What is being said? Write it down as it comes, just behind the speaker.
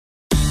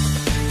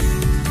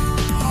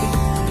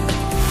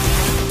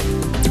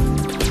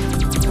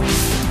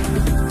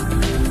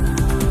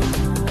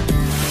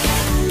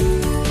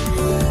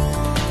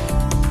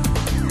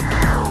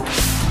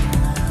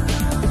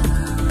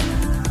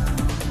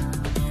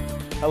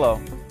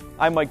Hello,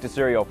 I'm Mike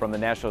DeSirio from the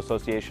National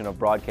Association of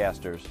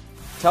Broadcasters.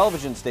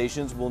 Television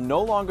stations will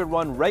no longer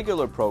run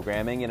regular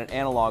programming in an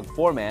analog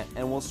format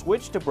and will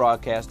switch to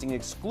broadcasting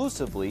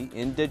exclusively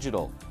in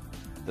digital.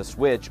 The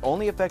switch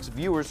only affects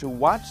viewers who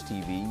watch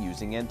TV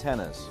using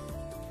antennas.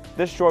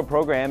 This short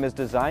program is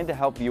designed to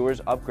help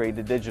viewers upgrade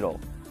to digital.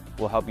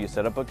 We'll help you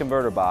set up a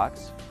converter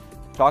box,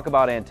 talk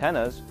about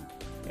antennas,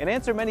 and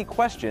answer many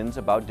questions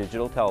about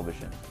digital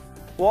television.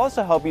 We'll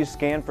also help you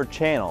scan for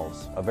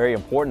channels, a very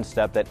important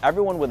step that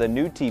everyone with a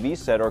new TV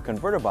set or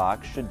converter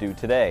box should do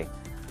today.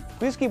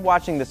 Please keep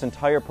watching this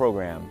entire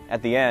program.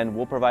 At the end,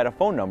 we'll provide a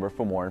phone number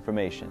for more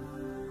information.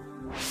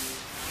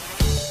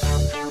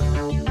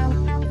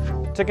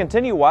 To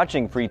continue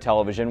watching free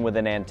television with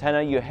an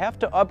antenna, you have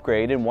to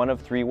upgrade in one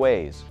of three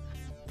ways.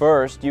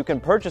 First, you can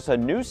purchase a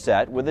new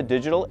set with a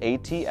digital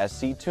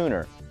ATSC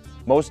tuner.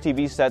 Most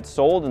TV sets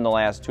sold in the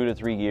last 2 to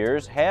 3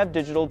 years have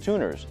digital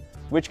tuners,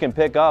 which can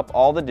pick up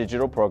all the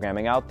digital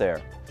programming out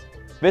there.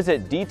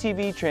 Visit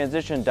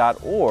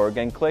dtvtransition.org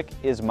and click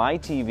Is My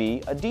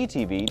TV a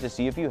DTV to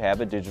see if you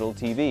have a digital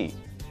TV.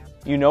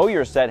 You know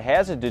your set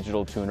has a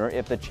digital tuner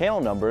if the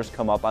channel numbers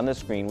come up on the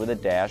screen with a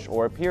dash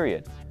or a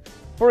period.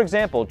 For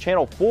example,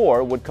 channel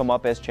 4 would come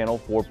up as channel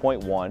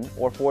 4.1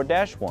 or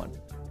 4-1.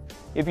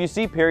 If you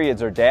see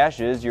periods or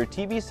dashes, your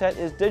TV set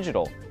is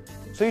digital,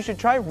 so you should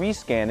try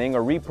rescanning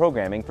or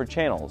reprogramming for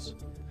channels.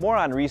 More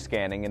on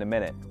rescanning in a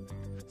minute.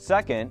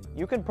 Second,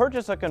 you can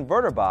purchase a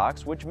converter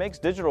box which makes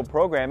digital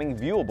programming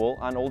viewable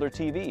on older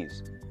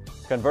TVs.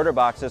 Converter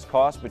boxes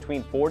cost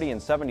between $40 and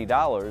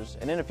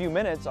 $70, and in a few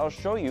minutes I'll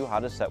show you how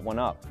to set one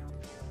up.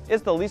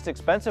 It's the least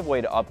expensive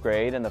way to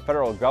upgrade, and the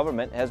federal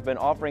government has been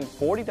offering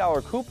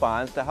 $40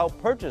 coupons to help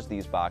purchase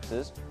these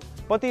boxes,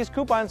 but these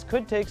coupons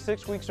could take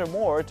 6 weeks or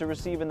more to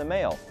receive in the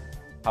mail.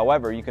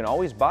 However, you can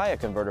always buy a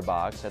converter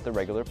box at the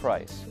regular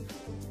price.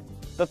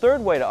 The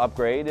third way to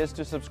upgrade is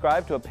to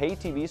subscribe to a pay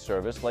TV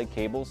service like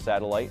cable,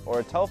 satellite, or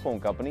a telephone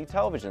company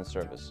television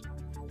service.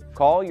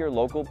 Call your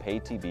local pay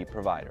TV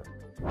provider.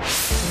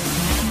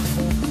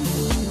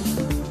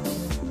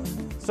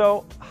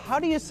 So, how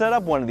do you set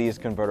up one of these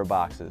converter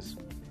boxes?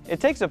 It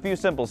takes a few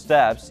simple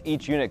steps.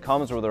 Each unit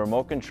comes with a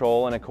remote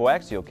control and a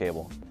coaxial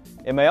cable.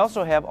 It may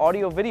also have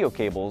audio-video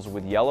cables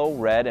with yellow,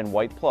 red, and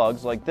white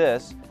plugs like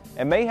this,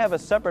 and may have a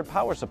separate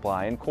power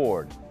supply and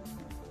cord.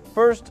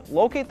 First,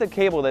 locate the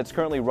cable that's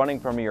currently running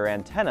from your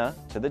antenna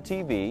to the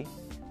TV,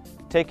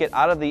 take it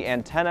out of the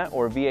antenna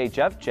or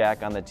VHF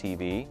jack on the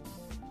TV,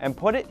 and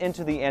put it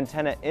into the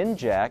antenna in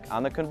jack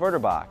on the converter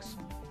box.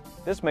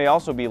 This may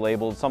also be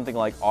labeled something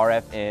like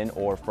RF in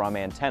or from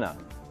antenna.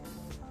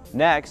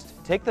 Next,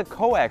 take the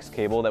coax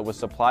cable that was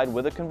supplied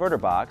with the converter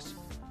box,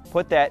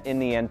 put that in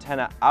the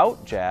antenna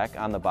out jack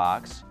on the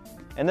box,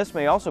 and this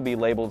may also be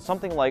labeled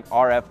something like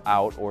RF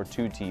out or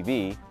to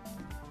TV,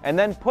 and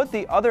then put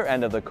the other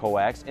end of the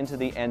coax into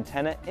the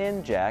antenna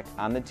in jack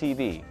on the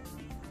TV.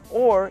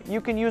 Or you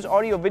can use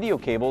audio-video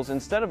cables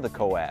instead of the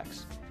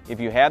coax, if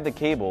you have the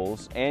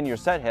cables and your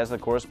set has the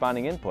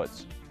corresponding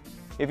inputs.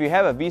 If you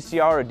have a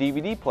VCR or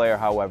DVD player,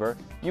 however,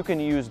 you can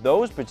use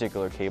those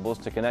particular cables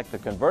to connect the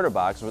converter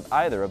box with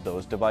either of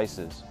those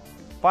devices.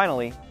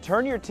 Finally,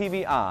 turn your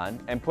TV on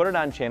and put it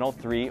on channel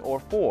 3 or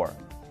 4.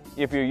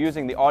 If you're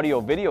using the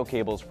audio-video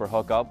cables for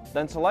hookup,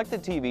 then select the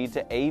TV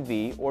to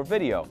AV or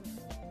video.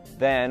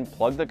 Then,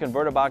 plug the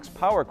converter box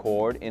power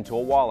cord into a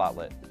wall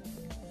outlet.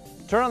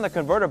 Turn on the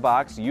converter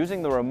box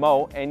using the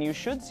remote and you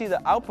should see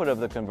the output of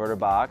the converter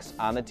box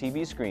on the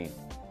TV screen.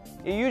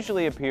 It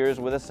usually appears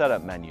with a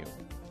setup menu.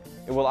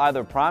 It will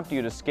either prompt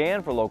you to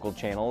scan for local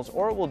channels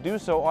or it will do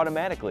so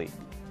automatically.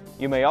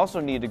 You may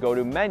also need to go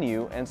to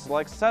Menu and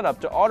select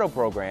Setup to Auto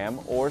Program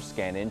or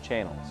Scan in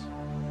Channels.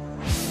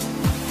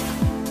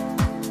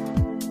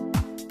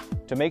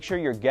 To make sure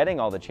you're getting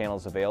all the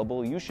channels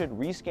available, you should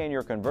rescan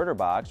your converter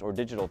box or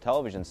digital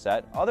television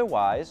set,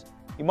 otherwise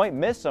you might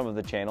miss some of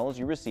the channels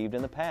you received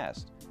in the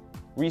past.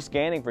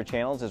 Rescanning for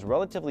channels is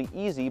relatively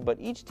easy, but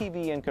each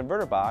TV and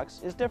converter box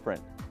is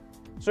different.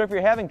 So if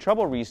you're having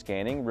trouble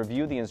rescanning,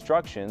 review the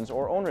instructions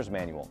or owner's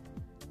manual.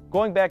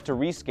 Going back to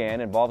rescan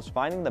involves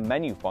finding the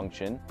menu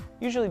function.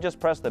 Usually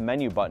just press the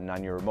menu button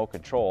on your remote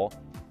control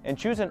and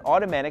choose an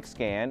automatic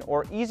scan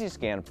or easy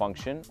scan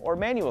function or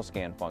manual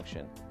scan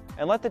function,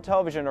 and let the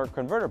television or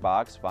converter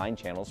box find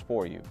channels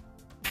for you.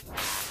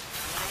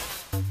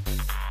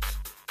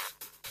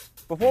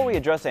 Before we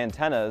address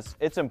antennas,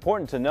 it's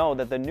important to know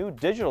that the new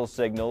digital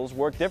signals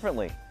work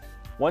differently.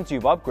 Once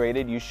you've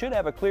upgraded, you should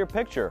have a clear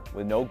picture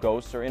with no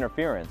ghosts or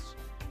interference.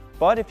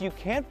 But if you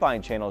can't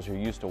find channels you're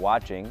used to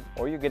watching,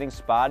 or you're getting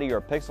spotty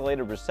or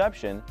pixelated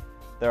reception,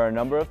 there are a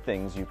number of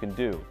things you can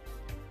do.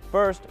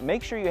 First,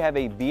 make sure you have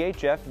a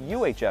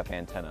VHF/UHF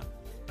antenna.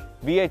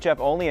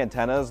 VHF-only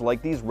antennas,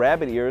 like these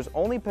rabbit ears,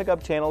 only pick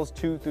up channels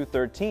 2 through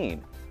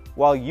 13,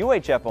 while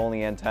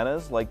UHF-only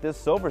antennas, like this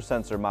silver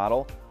sensor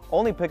model,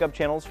 only pick up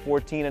channels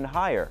 14 and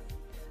higher.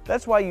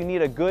 That's why you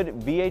need a good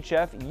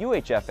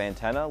VHF/UHF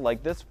antenna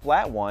like this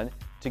flat one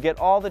to get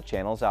all the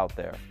channels out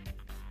there.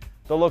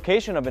 The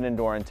location of an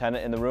indoor antenna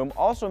in the room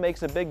also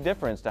makes a big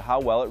difference to how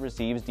well it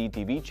receives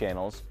DTV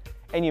channels,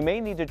 and you may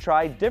need to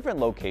try different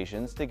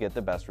locations to get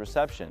the best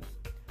reception.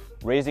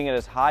 Raising it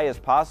as high as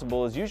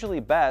possible is usually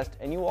best,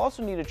 and you will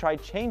also need to try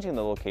changing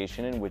the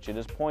location in which it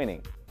is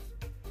pointing.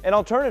 An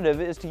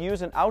alternative is to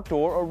use an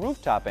outdoor or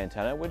rooftop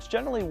antenna, which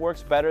generally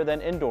works better than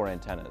indoor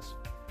antennas.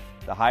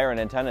 The higher an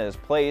antenna is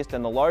placed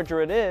and the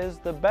larger it is,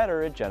 the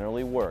better it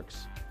generally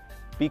works.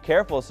 Be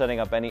careful setting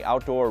up any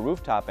outdoor or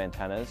rooftop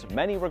antennas.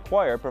 Many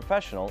require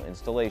professional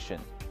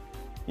installation.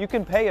 You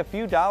can pay a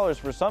few dollars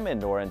for some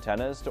indoor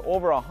antennas to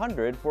over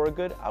 $100 for a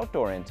good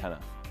outdoor antenna.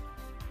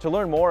 To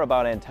learn more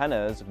about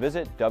antennas,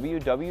 visit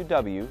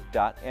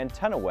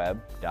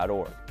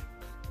www.antennaweb.org.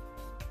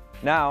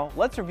 Now,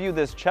 let's review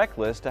this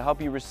checklist to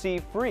help you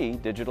receive free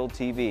digital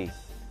TV.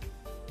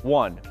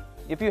 1.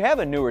 If you have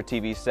a newer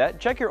TV set,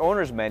 check your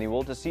owner's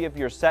manual to see if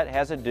your set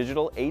has a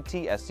digital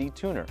ATSC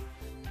tuner.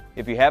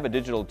 If you have a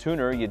digital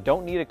tuner, you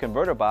don't need a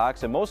converter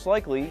box and most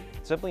likely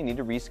simply need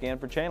to rescan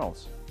for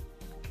channels.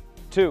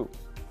 2.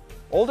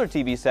 Older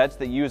TV sets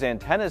that use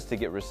antennas to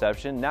get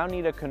reception now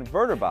need a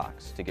converter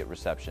box to get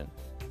reception.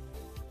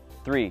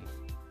 3.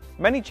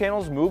 Many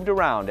channels moved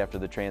around after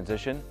the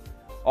transition.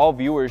 All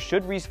viewers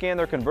should rescan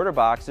their converter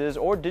boxes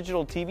or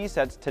digital TV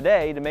sets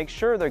today to make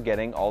sure they're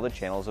getting all the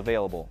channels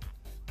available.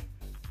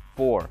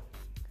 4.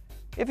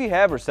 If you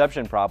have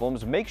reception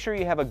problems, make sure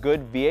you have a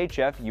good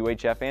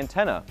VHF/UHF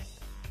antenna.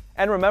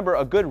 And remember,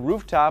 a good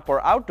rooftop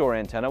or outdoor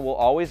antenna will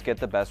always get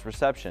the best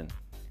reception.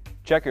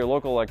 Check your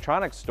local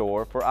electronics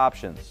store for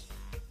options.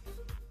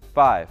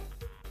 5.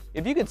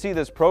 If you can see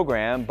this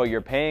program, but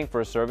you're paying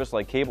for a service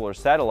like cable or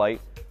satellite,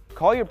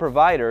 call your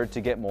provider to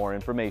get more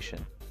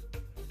information.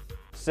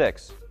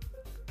 6.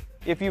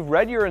 If you've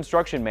read your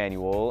instruction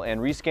manual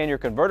and rescan your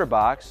converter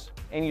box,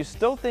 and you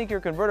still think your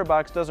converter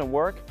box doesn't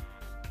work,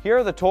 here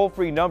are the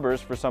toll-free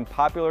numbers for some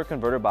popular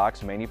converter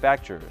box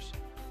manufacturers.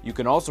 You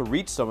can also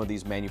reach some of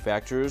these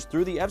manufacturers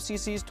through the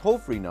FCC's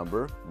toll-free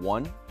number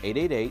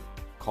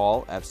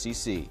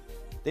 1-888-CALL-FCC.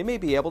 They may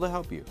be able to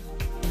help you.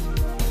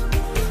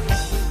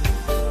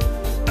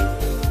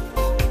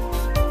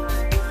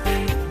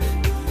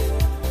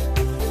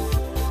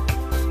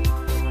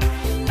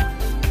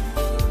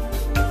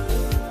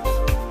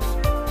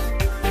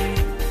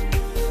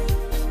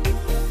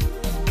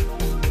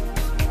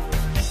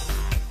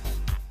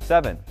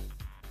 Seven.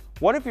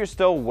 What if you're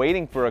still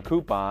waiting for a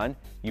coupon,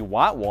 you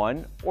want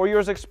one, or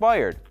yours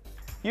expired?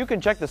 You can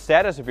check the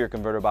status of your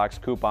converter box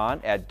coupon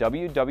at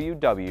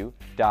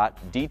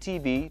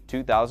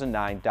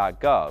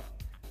www.dtv2009.gov.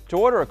 To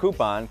order a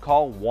coupon,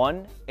 call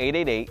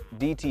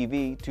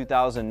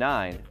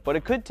 1-888-DTV2009, but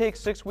it could take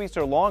 6 weeks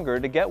or longer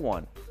to get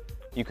one.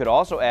 You could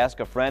also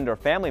ask a friend or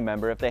family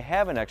member if they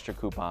have an extra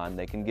coupon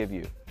they can give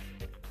you.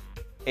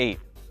 8.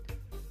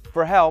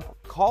 For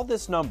help, call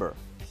this number,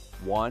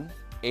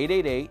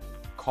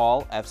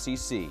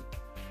 1-888-CALL-FCC.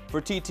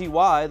 For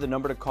TTY, the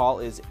number to call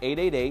is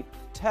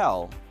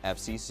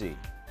 888-TEL-FCC.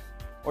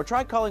 Or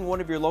try calling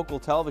one of your local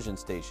television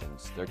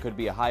stations. There could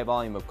be a high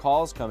volume of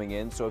calls coming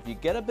in, so if you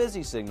get a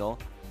busy signal,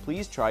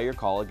 please try your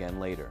call again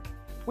later.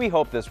 We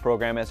hope this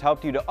program has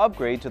helped you to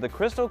upgrade to the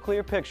crystal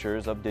clear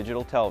pictures of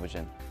digital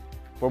television.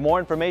 For more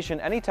information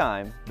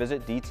anytime,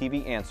 visit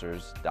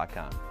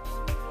dtvanswers.com.